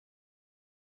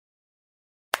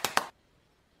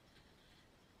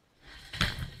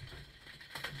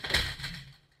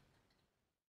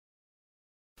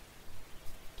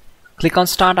Click on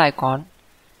Start icon,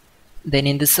 then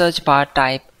in the search bar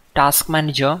type Task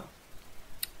Manager.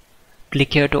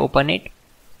 Click here to open it.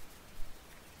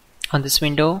 On this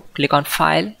window, click on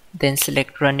File, then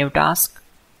select Run New Task.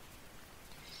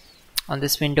 On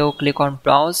this window, click on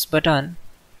Browse button.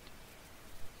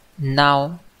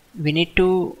 Now we need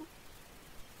to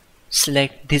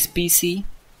select this PC,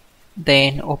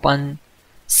 then open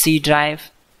C drive.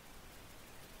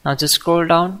 Now just scroll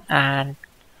down and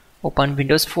open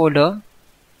Windows folder.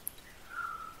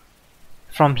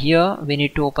 From here we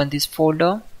need to open this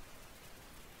folder,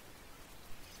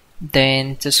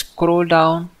 then just scroll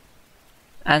down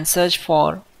and search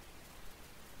for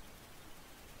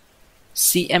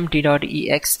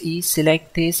cmd.exe.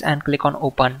 Select this and click on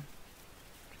open.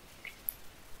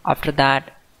 After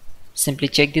that, simply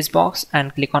check this box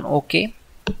and click on OK.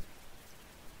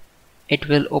 It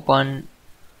will open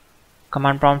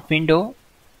command prompt window.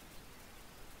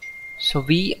 So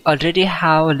we already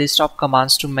have a list of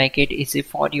commands to make it easy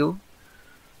for you,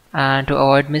 and to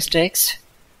avoid mistakes,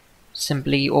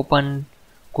 simply open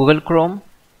Google Chrome,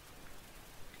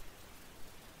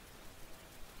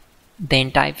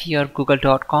 then type here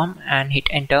google.com and hit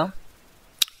enter.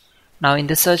 Now in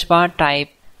the search bar type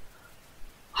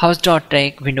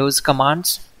hows.tech Windows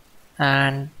commands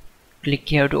and click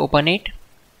here to open it.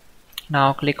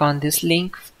 Now click on this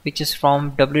link, which is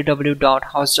from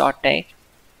www.hows.tech.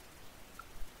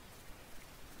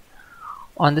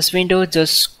 On this window,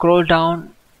 just scroll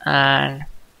down and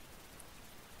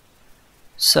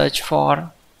search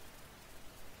for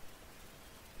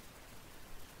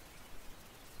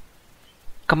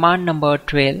command number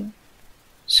 12.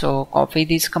 So copy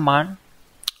this command,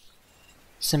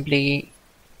 simply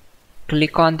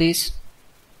click on this,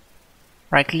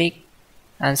 right click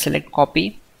and select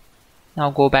copy. Now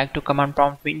go back to command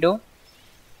prompt window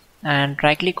and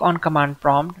right click on command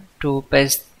prompt to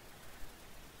paste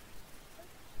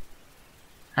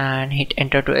and hit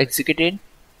enter to execute it.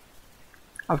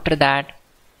 After that,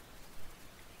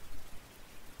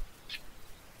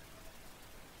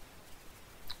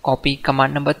 copy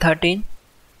command number 13,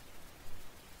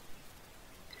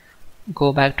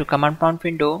 go back to command prompt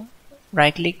window,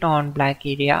 right click on black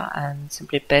area and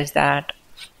simply paste that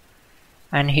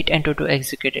and hit enter to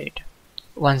execute it.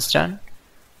 Once done,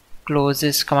 close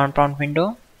this command prompt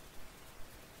window.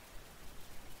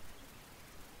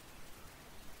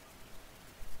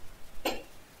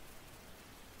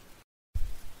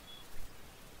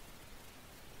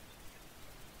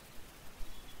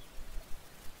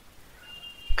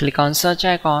 Click on search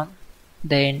icon,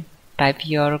 then type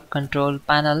here control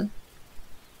panel.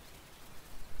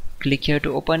 Click here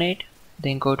to open it,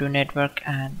 then go to network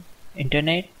and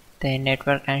internet, then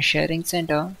network and sharing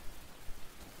center.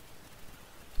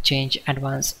 Change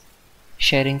advanced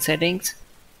sharing settings.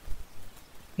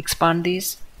 Expand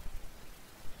this,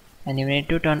 and you need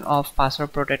to turn off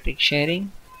password protected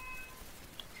sharing.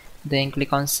 Then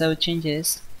click on save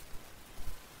changes.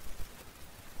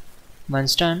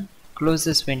 Once done, close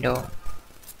this window.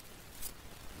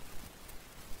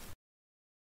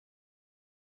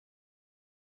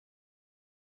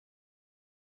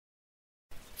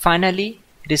 Finally,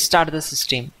 restart the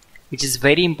system, which is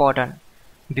very important.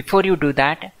 Before you do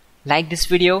that, like this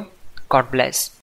video. God bless.